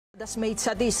ჰადას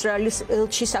მეიცადი ისრაელის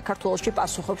ელჩი საქართველოში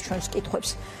პასუხობს ჩვენს კითხვებს.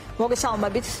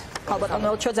 მოგესალმებით,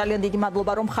 ქალბატონო ელჩო, ძალიან დიდი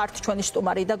მადლობა რომ ხართ ჩვენი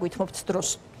სტუმარი და გვითმობთ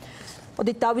დროს.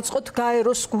 მოდით დავიწყოთ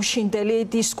გაეროს გუშინდელი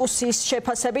დისკუსიის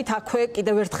შეფასებით. აქვე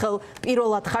კიდევ ერთხელ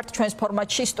პირველად ხართ ჩვენს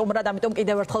ფორმატში სტუმრად, ამიტომ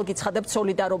კიდევ ერთხელ გიცხადებთ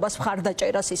სოლიდარობას,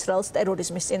 მხარდაჭერას ისრაელს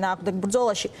ტერორიზმის წინააღმდეგ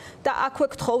ბრძოლაში და აქვე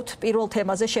გთხოვთ პირველ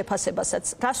თემაზე შეფასებასაც.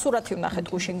 რა სურათი ვნახეთ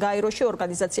გუშინ გაეროში,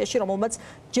 ორგანიზაციაში, რომელმაც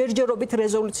ჯერჯერობით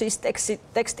რეზოლუციის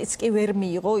ტექსტიც კი ვერ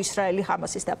მიიღო ისრაელი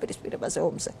ჰამასის დაპირისპირებაზე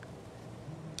ომზე.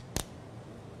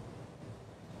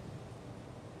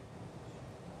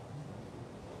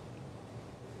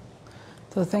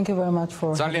 So thank you very much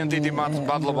for ძალიან დიდი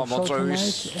მადლობა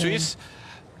მოწვევისთვის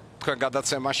თქვენ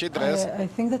გადაცემაში დღეს. I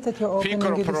think that you're opening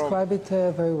to describe it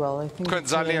very well. I think თქვენ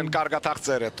ძალიან კარგად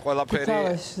აღწერეთ ყველაფერი.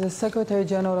 The Secretary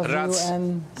General of the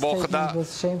UN statement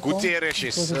was shameful.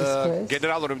 გუტიერეშის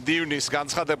გენერალური მდივნის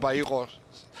განცხადება იყო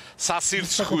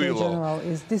სასირცხვილო.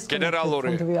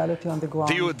 გენერალური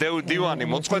მდივანი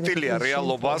მოწყვეტილია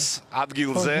რეალობას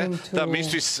ადგილზე და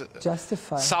მისთვის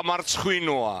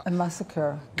სამარცხვინოა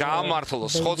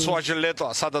გაამართლოს ხოცვაჟლეტა,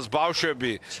 სადაც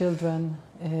ბავშვები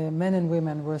men and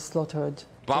women were slaughtered.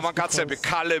 მამაკაცები,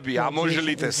 ქალები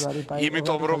ამოჟლიტეს,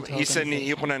 იმიტომ რომ ისინი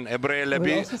იყვნენ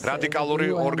ებრაელები რადიკალური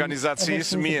ორგანიზაციის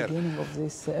მიერ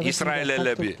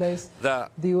ისრაელელები და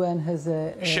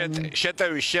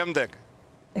შეტევის შემდეგ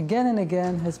Again and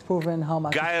again has proven how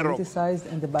much politicized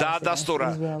and დაადასტურა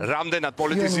რამდენად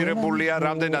პოლიტიზირებულია,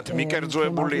 რამდენად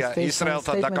მიკერძოებულია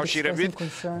ისრაელთან დაკავშირებით.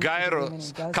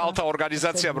 გაეროს ქალთა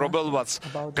ორგანიზაციამ, რომელმაც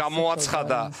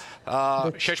გამოაცხადა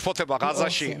შეშფოთება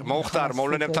ღაზაში მომხდარ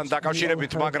მოვლენებთან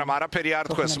დაკავშირებით, მაგრამ არაფერი არ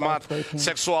თქვეს მათ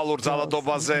სექსუალურ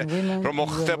ძალადობაზე, რომ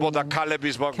მოხდებოდა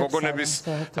ქალების, გოგონების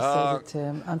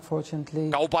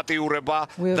გაუპატიურება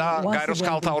და გაეროს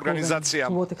ქალთა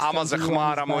ორგანიზაციამ ამაზე ხმა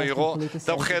არ მოიღო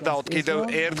და ხედავთ კიდევ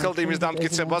ერთხელ იმის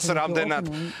დამტკიცებას, რამდენად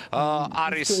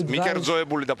არის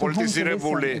მიკერძოებული და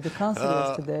პოლიტიზირებული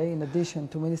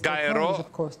გაერო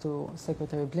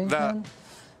და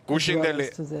გუშინდელი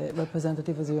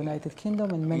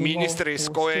მინისტრის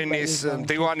კოენის,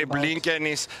 მდივანი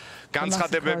ბლინკენის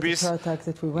განცხადებების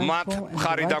მათ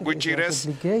მხარი დაგვიჭირეს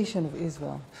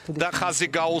და ხაზი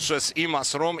გაუსვეს იმას,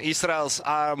 რომ ისრაელს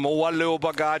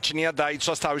მოვალეობა გააჩნია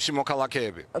დაიცვას თავისი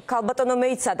მოქალაქეები. ქალბატონო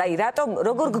მეიცადი, რატომ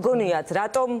როგორ გგონიათ,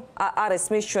 რატომ არ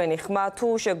ესმის ჩვენი ხმა, თუ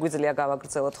შეგვიძლია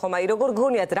გავაგრძელოთ ხომ? აი როგორ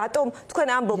გგონიათ, რატომ თქვენ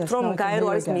ამბობთ, რომ გაერო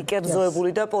არის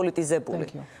მიკერძოებული და პოლიტიზებული?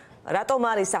 რატომ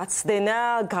არის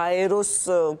აცდენა გაეროს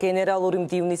გენერალური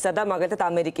მდივნისა და მაგალითად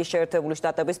ამერიკის შეერთებული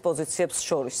შტატების პოზიციებს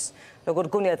შორის? როგორ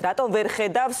გგონიათ, რატომ ვერ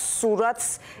ხედავს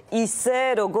სურათს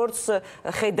ისე, როგორც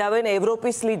ხედავენ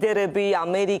ევროპის ლიდერები,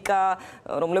 ამერიკა,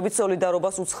 რომლებიც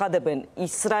სოლიდარობას უცხადებენ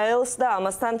ისრაელს და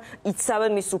ამასთან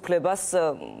იცავენ მის უფლებას,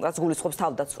 რაც გულისხმობს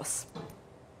თავდაცვას?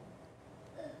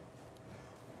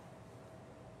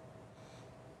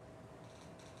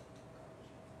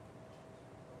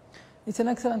 It's an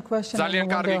excellent question. I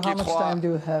wonder how much time do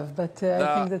you have? But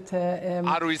I think that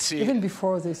even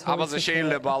before this whole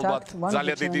attack, one of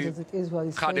the challenges that Israel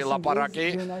is facing is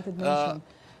the United Nations.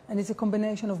 And it's a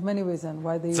combination of many reasons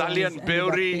why the UN is ended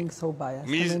up being so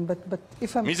biased. But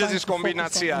if I'm მიზეზის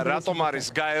კომბინაცია რატომ არის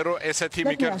გაერო ესეთი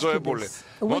მიკერძოებული?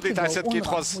 მოდით ასეთ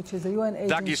კითხვას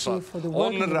დაგისვათ.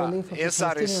 ONRWA ეს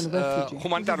არის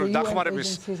ჰუმანიტარული დახმარების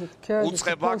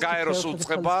უწყება, გაეროს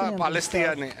უწყება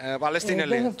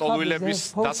პალესტინელი ტოლვილების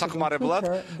დასახმარებლად.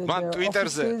 მან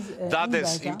ტვიტერზე დადეს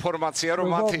ინფორმაცია, რომ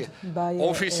მათი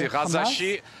ოფისი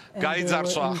ღაზაში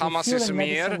გაიძარცვა ჰამასის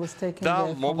მიერ და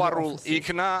მოპარულ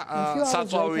იქნა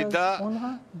საწვავი და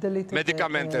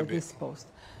მედიკამენტები.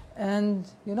 And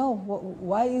you know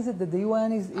why is it that the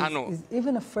UN is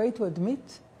even afraid to admit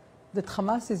that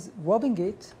Hamas is robbing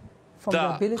it from the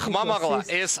ability to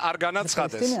assist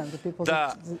the people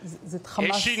that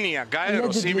ეშინია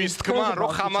გაეროს იმის თქმა,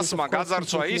 რომ ჰამასმა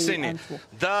გაძარცვა ისინი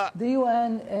და the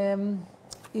UN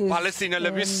is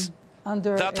პალესტინელების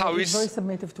under very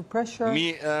submissive to pressure.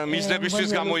 მიზნებისთვის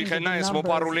გამოიყენა ეს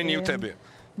მოპარული ნივთები.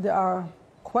 There are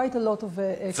quite a lot of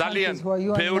countries who are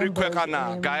UN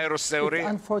members,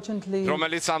 unfortunately,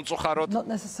 not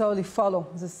necessarily follow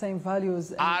the same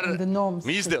values and the norms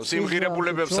that Israel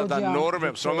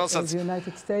and the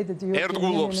United States, that the European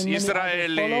Union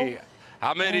and many others follow.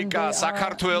 Ამერიკა,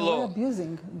 საქართველო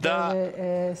და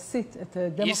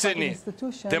ისინი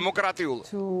დემოკრატიულ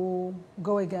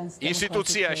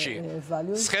ინსტიტუციაში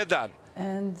სხედან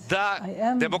და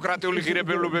დემოკრატიული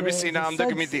ღირებულებების წინააღმდეგ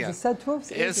მიდიან.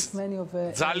 ეს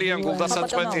ძალიან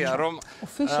გულდასაწყვეტია, რომ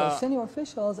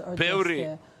ბევრი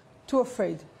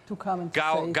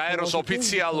გაეროს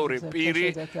ოფიციალური პირი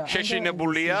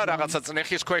შეშინებულია რაღაცა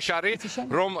წნეხის ქვეშ არის,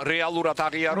 რომ რეალურად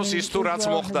აღიაროს ის თუ რაც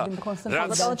მოხდა.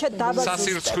 რაც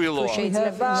სასირცხვილოა.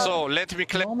 So let me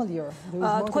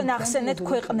თქვენ ახსენეთ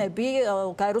ქვეყნები,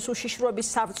 გაეროს უშიშროების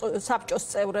საბჭოს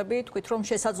წევრები, თქვით რომ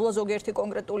შესაძლოა ზოგიერთი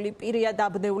კონკრეტული პირია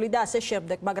დაბნეული და ასე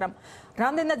შემდეგ, მაგრამ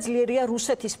რამდენად ძლიერია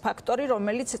რუსეთის ფაქტორი,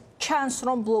 რომელიც ჩანს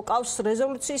რომ ბლოკავს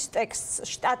რეზოლუციის ტექსტს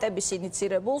შტატების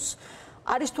ინიცირებულს,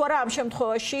 არის თუ არა ამ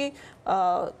შემთხვევაში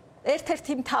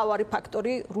ერთ-ერთი მთავარი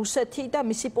ფაქტორი რუსეთი და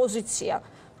მისი პოზიცია,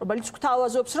 რომელიც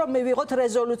გვთავაზობს, რომ მივიღოთ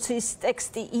რეზოლუციის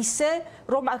ტექსტი ისე,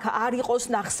 რომ აქ არ იყოს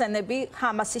ნახსენები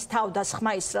ჰამასის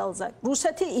თავდასხმა ისრაელზე.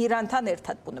 რუსეთი ირანთან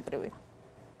ერთად ბუნებრივი.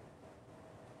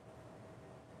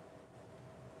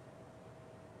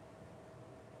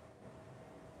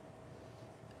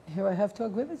 Here I have to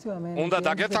agree with you. I mean, უნდა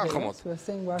დაგეთანხმოთ.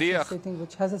 დიახ.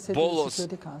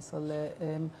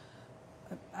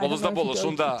 ბოლოს და ბოლოს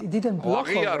უნდა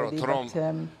აღიაროთ, რომ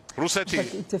რუსეთი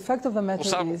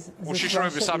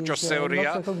უშიშროების საბჭოს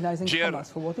წევრია.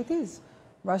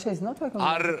 Russia is not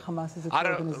recognizing Hamas as a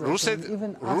terrorist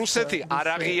organization. რუსეთი არ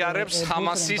აღიარებს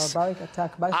ჰამასის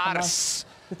არს.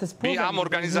 ამ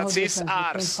ორგანიზაციის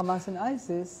არს.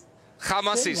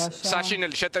 ხამასის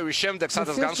საშინელი შეტევის შემდეგ,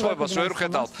 სადაც განსხვავებას ვერ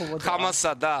ვხედავთ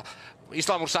ხამასსა და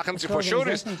ისლამურ სახელმწიფოს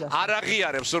შორის, არ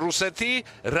აღიარებს რუსეთი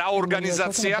რა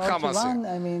ორგანიზაცია ხამასი.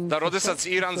 და როდესაც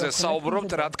ირანზე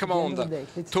საუბრობთ, რა თქმა უნდა,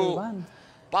 თუ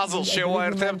პაზლს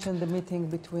შევაერთებთ,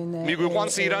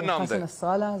 მიგვიყვანს ირანამდე.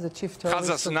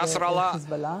 ხაზას ნასრალა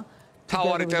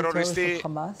თავარი ტერორისტი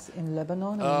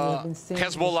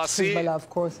ჰეზბოლასი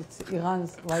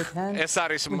ეს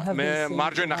არის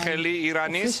მარჯვენა ხელი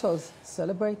ირანის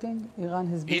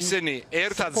ისინი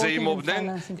ერთად ზეიმობდნენ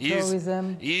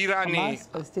ირანი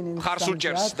ხარს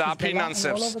უჭერს და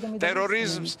აფინანსებს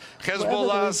ტერორიზმს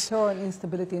ჰეზბოლას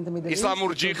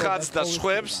ისლამურ ჯიჰადს და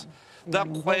სხვებს და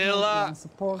ყველა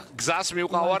გზას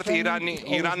მივყავართ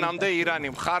ირანამდე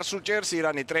ირანი მხარს უჭერს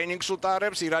ირანი ტრეინინგს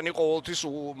უტარებს ირანი ყოველთვის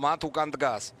მათ უკან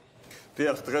დგას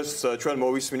დიახ დღეს ჩვენ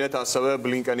მოვისმინეთ ასევე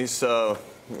ბლინკენის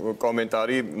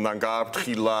კომენტარი მან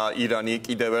გააფრთხილა ირანი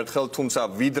კიდევ ერთხელ თუმცა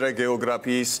ვიდრე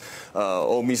გეოგრაფიის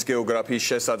ომის გეოგრაფიის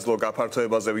შესაძლო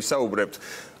გაფართოებაზე ვისაუბრებთ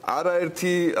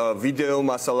არაერთი ვიდეო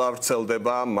მასალა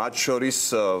ვრცელდება მათ შორის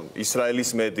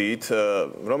ისრაელის მედიით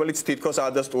რომელიც თითქოს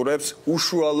ადასტურებს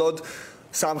უშუალოდ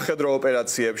სამხედრო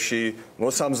ოპერაციებში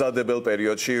მოსამზადებელ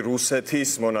პერიოდში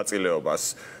რუსეთის მონაწილეობას.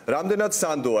 რამდენად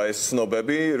სანდოა ეს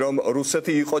ცნობები, რომ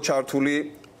რუსეთი იყო ჩართული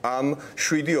ამ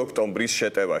 7 ოქტომბრის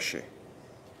შეტევაში?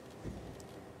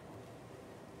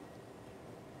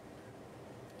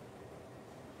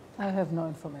 I have no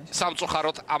information.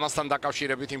 სამწუხაროდ ამასთან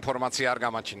დაკავშირებით ინფორმაცია არ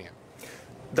გამაჩნია.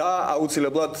 და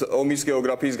აუცილებლად ომის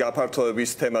გეოგრაფიის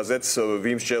გაფართოების თემაზეც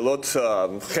ვიმსჯელოთ,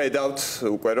 ხედავთ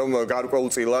უკვე რომ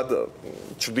გარკვეულწილად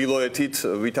ჩრდილოეთით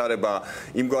ვითარება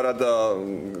იმგვარად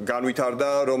განვითარდა,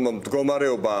 რომ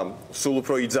მდგომარეობა სულ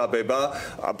უფრო იძაბება.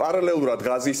 პარალელურად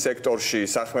ღაზის სექტორში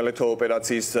სახმელეთო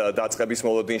ოპერაციის დაწყების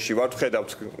მოლოდინში ვართ, ხედავთ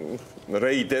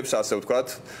რეიდებს, ასე ვთქვათ,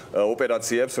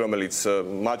 ოპერაციებს, რომელიც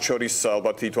მათ შორის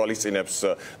ალბათ ითვალისწინებს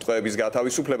ტყვეების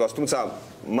გათავისუფლებას, თუმცა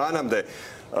მანამდე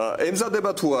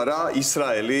ემზადება თუ არა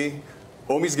ისრაელი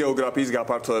ომის გეოგრაფიის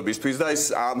გაფართოებისთვის და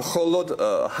ეს მხოლოდ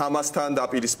ჰამასთან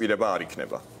დაპირისპირება არ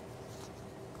იქნება.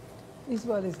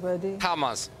 Israel is ready.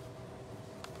 Hamas.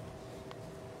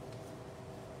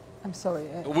 I'm sorry.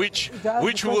 Which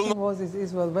will is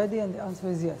Israel ready and the answer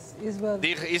is yes.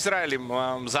 Israeli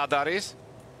მზად არის?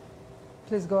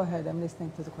 Please go ahead. I'm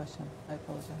listening to the question. I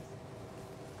apologize.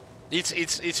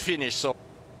 It's finished so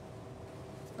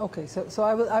Okay, so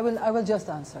I will just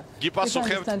answer. If I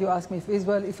understand you ask me if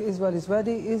Israel is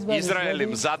ready, Israeli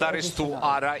მზად არის თუ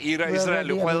არა,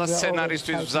 ისრაელი ყველა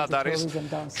სცენარისთვის მზად არის.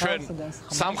 ჩვენ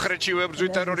სამხრეთში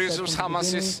ვებრძვით ტერორიზმს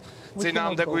ჰამასის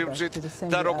წინააღმდეგ ვიბრძვით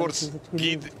და როგორც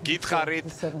გითხარით,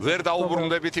 ვერ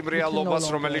დაუბრუნდებით იმ რეალობას,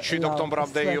 რომელიც 7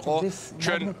 ოქტომბრამდე იყო.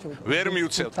 ჩვენ ვერ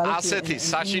მივცევთ ასეთი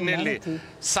საშინელი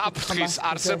საფრთხის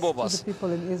არსებობას,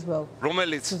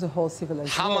 რომელიც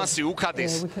ჰამასი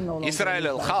უკადის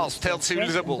ისრაელელ ხალხს, მთელ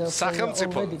ცივილიზებულ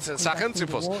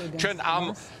სახელმწიფოს. ჩვენ ამ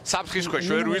საფრთხის ქვეშ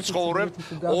ვერ ვიცხოვრებთ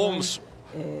ომს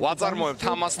ვაწარმოებთ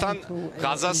ჰამასთან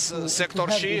ღაზას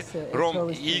სექტორში, რომ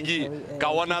იგი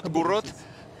გავანადგუროთ.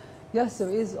 Yes,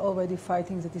 there is already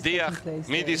fighting that is taking place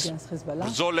against Hezbollah.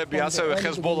 ბრძოლები ასევე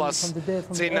ჰეზბოლას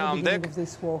წინააღმდეგ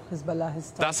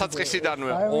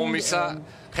დასაწყისიდანვე ომისა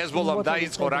ჰეზბოლამ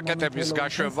დაიწყო რაკეტების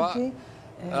გაშვება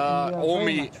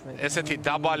ომი ესეთი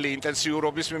დაბალი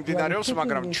ინტენსიურობის მიმდინარეობს,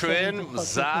 მაგრამ ჩვენ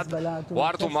მზად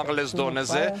ვართ უმაღლეს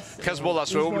დონეზე. ხეზბოლას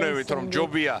ვეუბნებით, რომ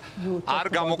ჯობია არ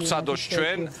გამოგცადოს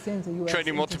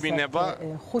ჩვენი მოთმინება.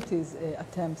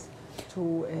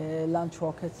 to launch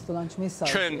rockets, to launch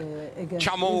missiles against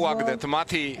ჩამოვაგდეთ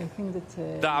მათი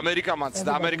და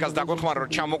ამერიკას დაგოთმარ რომ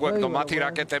ჩამოგვეკდო მათი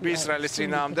რაკეტები ისრაელის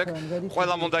წინააღმდეგ.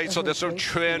 ყველამ უნდა იცოდეს რომ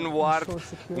ჩვენ ვართ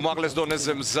უმაღლეს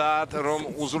დონეზე მზად, რომ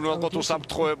უზრუნველყოთ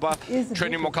უსაფრთხოება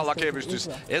ჩვენი მოქალაქეებისთვის.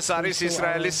 ეს არის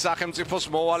ისრაელის სახელმწიფოს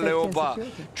მოვალეობა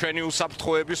ჩვენი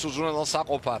უსაფრთხოების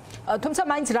უზრუნველსაყოფად. თუმცა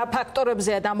მაინც რა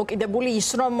ფაქტორებზეა დამოკიდებული ის,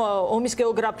 რომ ომის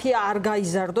გეოგრაფია არ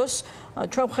გაიზარდოს.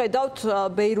 ჩვენ ვხედავთ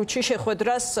ბეირუთში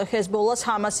შეხვედრას ჰეზბოლას,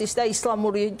 ჰამასის და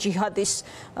ისლამური ჯიჰადის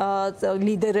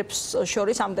ლიდერებს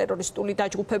შორის ამ ტერორისტული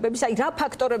დაჯგუფებების. აი რა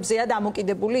ფაქტორებზეა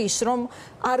დამოკიდებული ის, რომ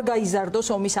არ გაიზარდოს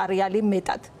ომის არეალი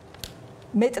მეტად.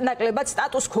 მეტნაკლებად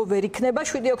სტატუს კვო ვერ იქნება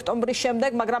 7 ოქტომბრის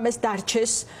შემდეგ, მაგრამ ეს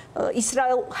დარჩეს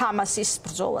ისრაელ-ჰამასის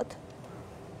ბრძოლად.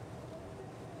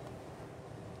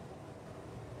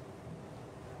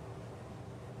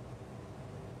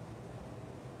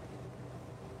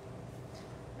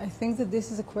 I think that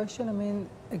this is a question. I mean,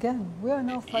 again, we are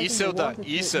now fighting the war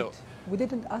that we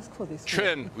didn't ask for this.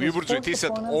 ჩვენ ვიბრძვით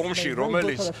ისეთ ომში,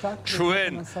 რომელიც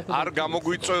ჩვენ არ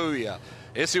გამოგვიწევია.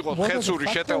 ეს იყო ხეცური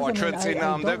შეტევა ჩვენ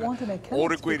წინააღმდეგ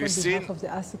 2 კვირის წინ.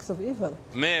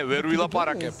 მე ვერ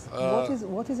ვილაპარაკებ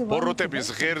ბოროტების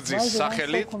ღერძის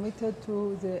სახელით,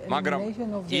 მაგრამ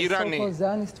ირანი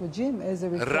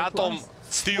რატომ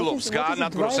ცდილობს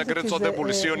გაანადგუროს ეგრეთ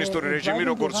წოდებული სიონისტური რეჟიმი,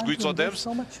 როგორც გვიწოდებს,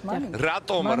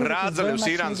 რატომ რა აძლევს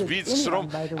ირანს ბიძგს, რომ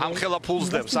ამ ხელა ფულს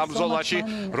დებს ამ ბრძოლაში,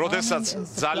 როდესაც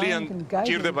ძალიან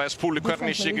ჭირდება ეს ფული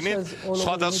ქვეყნის შიგნით,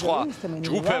 სხვადასხვა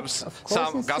ჯგუფებს,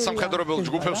 გასამხედროებელ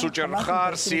ჯგუფებს უჭერ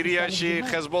მხარ სირიაში,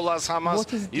 ჰეზბოლას, ჰამას,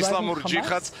 ისლამურ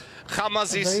ჯიჰადს,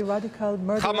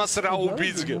 ჰამას რა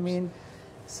უბიძგებს.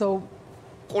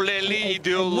 კვლელი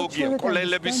იდეოლოგია,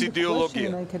 კვლელების იდეოლოგია.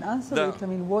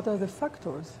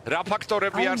 რა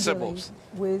ფაქტორები არსებობს?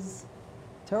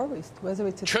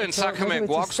 ჩვენ საქმე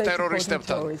გვაქვს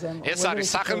ტერორისტებთან. ეს არის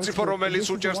სახელმწიფო, რომელიც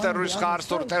უჭერს ტერორისტ ხარს,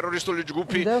 ტერორისტული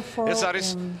ჯგუფი, ეს არის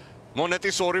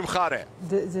მონეტის ორი მხარე.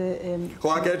 ხო,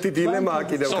 აქ ერთი დილემაა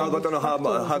კიდევ, ქალბატონო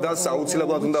ჰადას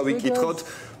აუცილებლად უნდა ვიკითხოთ.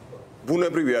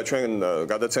 ბუნებრივია ჩვენ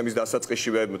გადაცემის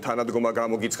დასაწყისშივე თანადგომა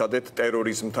გამოგიცხადეთ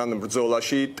ტერორიზმთან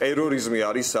ბრძოლაში. ტერორიზმი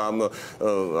არის ამ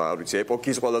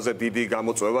ეპოქის ყველაზე დიდი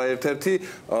გამოწვევა ერთ-ერთი,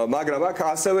 მაგრამ აქ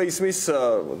ასევე ისმის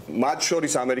მათ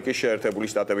შორის ამერიკის შეერთებული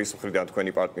შტატების მხრიდან,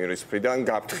 თქვენი პარტნიორის მხრიდან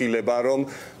გაფრთხილება, რომ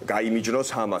გაიმიჯნოს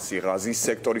ჰამასი, ღაზის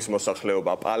სექტორის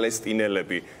მოსახლეობა,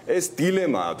 პალესტინელები. ეს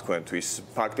დილემაა თქვენთვის.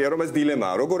 ფაქტია, რომ ეს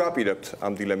დილემაა. როგორ აპირებთ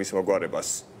ამ დილემის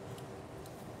მოგვარებას?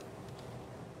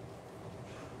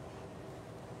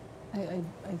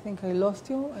 I think I lost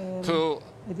you.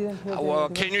 I didn't hear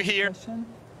can you hear?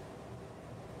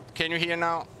 Can you hear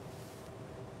now?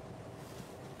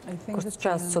 I think that's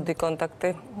chance to the contact.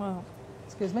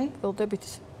 Excuse me? ველოდებით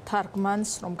თარგმანს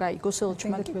რომ გაიგოს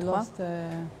ელჩმა კითხვა.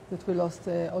 That we lost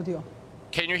audio.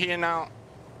 Can you hear now?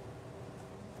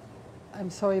 I'm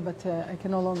sorry, but I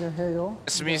can no longer hear you.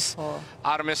 Smith,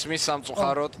 არ მესმის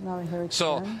სამწუხაროდ. Now I hear it.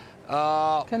 So,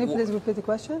 can you please repeat the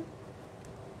question?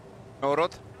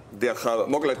 ოროთ დიახ,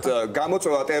 მოკლედ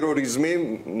გამოწვევა ტერორიზმი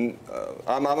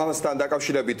ამასთან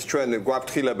დაკავშირებით ჩვენ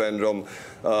გვაფრთხილებენ, რომ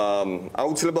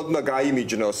აუცილებლად უნდა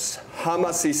გაიმიჯნოს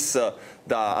ჰამასის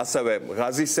და ასევე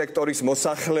ღაზის სექტორის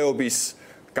მოსახლეობის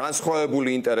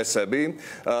განსხვავებული ინტერესები.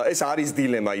 ეს არის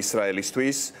დილემა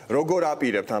ისრაელისთვის. როგორ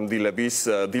აპირებთ ამ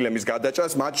დილემის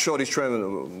გადაჭრას? მათ შორის ჩვენ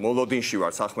მოლოდინში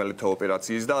ვართ სახმელეთო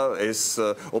ოპერაციის და ეს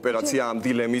ოპერაცია ამ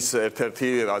დილემის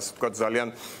ერთ-ერთი, ასე ვთქვათ, ძალიან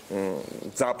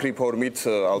ძაფრი ფორმით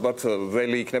ალბათ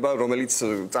ველი იქნება, რომელიც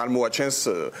წარმოაჩენს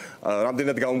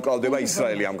რამდენად გაუმკლავდება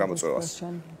ისრაელი ამ გამოწვევას.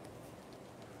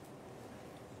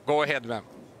 Go ahead, ma'am.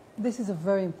 This is a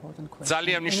very important question.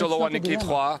 ძალიან მნიშვნელოვანი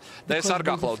კითხვაა და ეს არ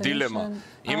გახლავთ დილემა,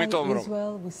 იმიტომ რომ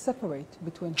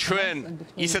ჩვენ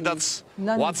ისედაც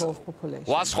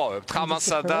ვასხვავებთ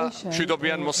ჰამასსა და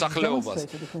მშვიდობიან მოსახლეობას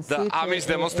და ამის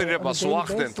დემონსტრირებას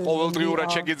ვახდენთ ყოველდღიურად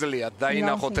შეგიძლიათ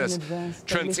დაინახოთ ეს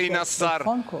ჩვენ წინასწარ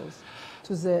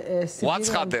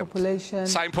ვაცხადებთ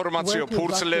საინფორმაციო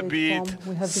ფურცლებით,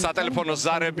 სატელეფონო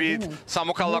ზარებით,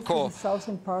 სამოქალაქო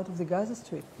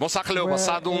მოსახლეობა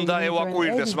სად უნდა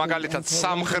ევაკუირდეს, მაგალითად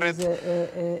სამხრეთ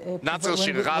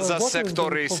ნაწილში ღაზას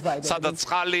სექტორის, სადაც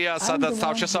წყალია, სადაც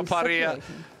თავშესაფარია.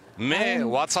 მე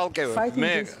ვაცალკევებ,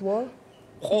 მე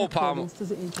ყოფამ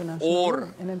ორ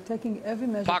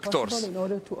ფაქტორს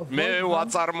მე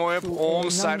ვაწარმოებ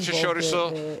ომს საერთაშორისო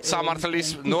სამართლის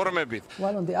ნორმებით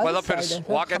ყველაფერს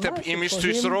ვაკეთებ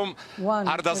იმისთვის რომ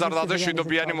არ დაზარდდეს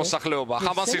მშვიდობიანი მოსახლეობა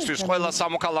ხამასისთვის ყველა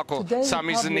სამოქალაქო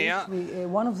სამიზნეა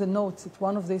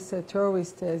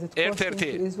ერთ-ერთი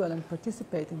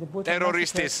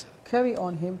ტერორისტის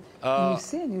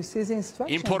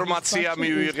ინფორმაცია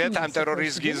მივიღეთ ამ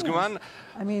ტერორისტის გიზგმან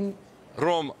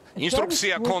რომ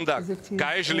ინსტრუქცია ქონდა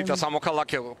გაეშლიტა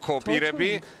სამოქალაქო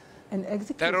პირები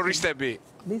ტერორისტები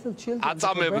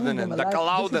აწამებდნენ და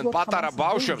კლავდნენ პატარა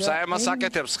ბავშვებს აი ამას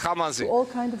აკეთებს ხამაზი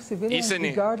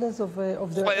ისინი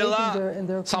ყველა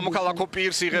სამოქალაქო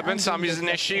პირს იღებენ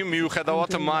სამიზნეში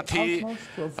მიუხედავად მათი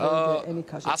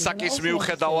ასაკის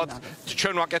მიუხედავად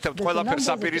ჩვენ ვაკეთებთ ყველაფერს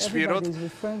საპირისპიროდ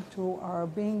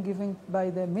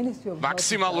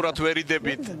მაქსიმალურად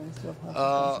ვერიდებით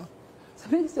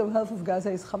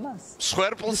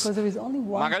სხერპლს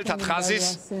მაგალითად ხაზის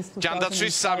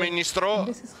ჯანდაცვის სამინისტრო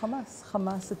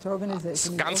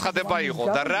განცხადება იყო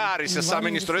და რა არის ეს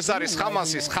სამინისტრო ეს არის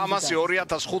ხამასის ხამასი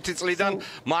 2005 წლიდან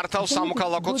მართავს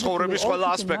სამოქალაქო ცხოვრების ყველა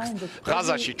ასპექტს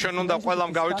ღაზაში ჩვენ უნდა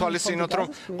ყველამ გავითვალისწინოთ რომ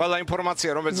ყველა ინფორმაცია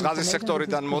რომელიც ღაზის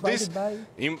სექტორიდან მოდის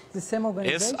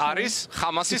ეს არის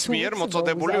ხამასის მიერ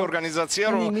მოწოდებული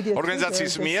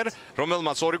ორგანიზაციის მიერ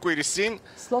რომელმაც 2 კვირის წინ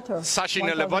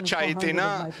საშინელება ჩაიტი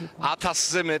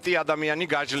 1000-ზე მეტი ადამიანი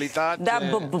გაჯლიტა და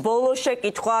ბოლო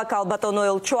შეკითხვა ქალბატონო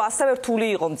ელჩო ასევე რთული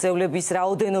იყო მძევლების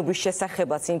რაოდენობის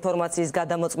შესახებაც ინფორმაციის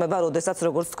გადამოწმება, როდესაც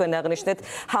როგორც თქვენ აღნიშნეთ,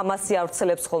 ჰამასი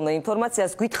ავრცელებს ხოლმე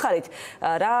ინფორმაციას. გითხარით,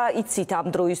 რა იცით ამ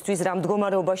დროისთვის, რა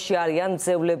მდგომარეობაში არიან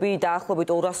მძევლები დაახლოებით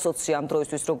 220 ამ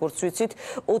დროისთვის, როგორც ვიცით,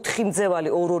 4 მძევალი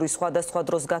ორ-ორი სხვადასხვა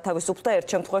დროს გათავისუფლდა, ერთ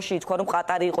შემთხვევაში ითქვა, რომ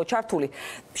ყატარი იყო ჩართული.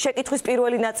 შეკითხვის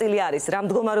პირველი ნაწილი არის, რა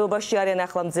მდგომარეობაში არიან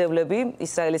ახლა მძევლები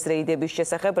ისრაელის რეიდების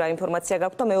შესახებ რა ინფორმაცია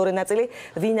გაქვთ და მეორე ნაწილი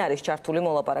ვინ არის ჩართული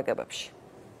მოლაპარაკებებში?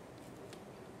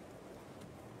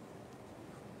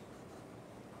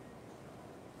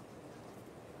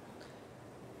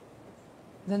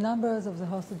 The numbers of the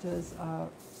hostages are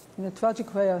in a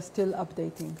tragic way are still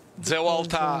updating.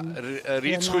 ძევალთა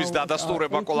რიცხვის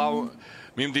დადასტურება კვლავ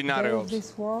მიმდინარეობს.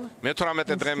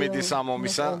 მე-18 დღე მიდის ამ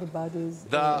ომისა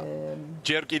და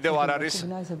ჯერ კიდევ არ არის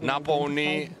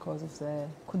ნაპოვნი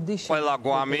ყველა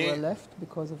გვამი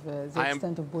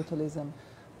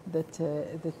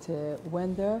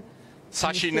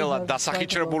საშინელად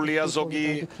დასახიჩრებულია ზოგი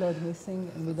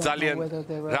ძალიან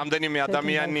რამდენიმე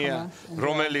ადამიანია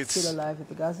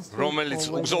რომელიც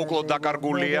უგზო-უკლოდ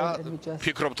დაკარგულია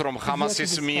ფიქრობთ რომ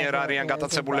ხამასის მიერ არიან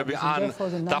გატაცებულები ან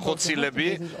დახოცილები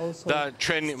და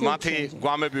ჩვენ მათი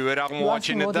გვამები ვერ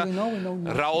აღმოვაჩინეთ და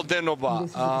რაოდენობა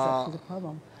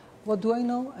What do I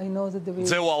know? I know that there is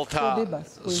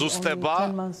ზუსტება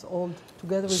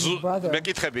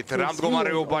მეკითხებით რა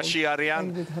მდგომარეობაში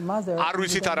არიან არ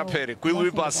ვიცით არაფერი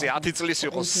გვილვიბასი 10 წლის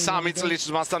იყო 3 წლის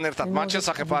მასთან ერთად მათ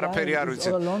შესახებ არაფერი არ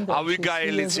ვიცით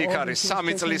ავიგაილიც იქ არის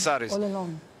 3 წლის არის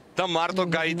და მარტო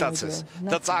გაიტაცეს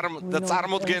და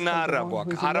წარმოდგენა არ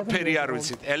აქვს არაფერი არ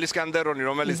ვიცით ელისკანდერონი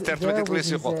რომელიც 11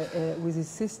 წლის იყო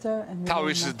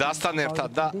თავის დასთან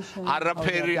ერთად და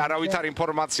არაფერი არავითარ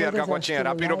ინფორმაცია არ გაგვაჩნია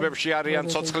რა პირობებში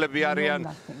არიან ცოცხლები არიან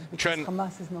ჩვენ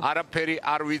არაფერი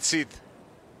არ ვიცით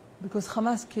because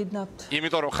Hamas kidnapped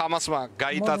იმიტომ რომ ხამასმა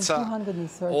გაიტაცა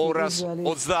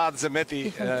 230-ზე მეტი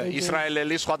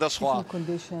ისრაელელი სხვადასხვა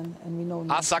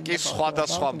ასაკის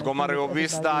სხვადასხვა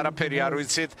მდგომარეობის და არაფერი არ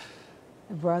ვიცით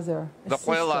და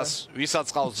ყველას ვისაც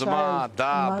ყავს ძმა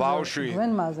და ბავშვი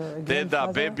დედა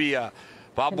ბებია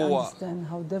ბაბუა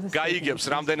გაიგებს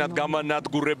რამდენად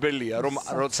გამანადგურებელია რომ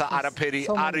როცა არაფერი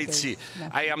არ იცი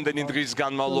აი ამდენი დღის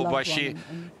განმავლობაში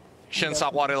შენ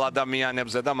საყვარელ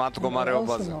ადამიანებზე და მათ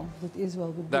მდგომარეობაზე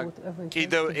და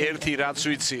კიდევ ერთი რაც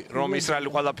ვიცი რომ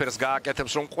ისრაელი ყველაფერს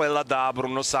გააკეთებს რომ ყველა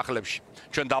დააბრუნოს სახლებში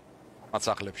ჩვენ დავამატოთ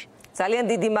სახლებში ძალიან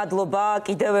დიდი მადლობა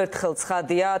კიდევ ერთხელ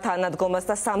ცხადია თანადგომას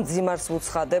და სამძიმარს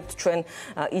ვუცხადებთ ჩვენ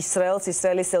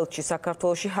ისრაელის ელჩი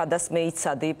საქართველოში ჰადას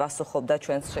მეიცადი პასუხობდა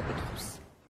ჩვენს შეკითხვებს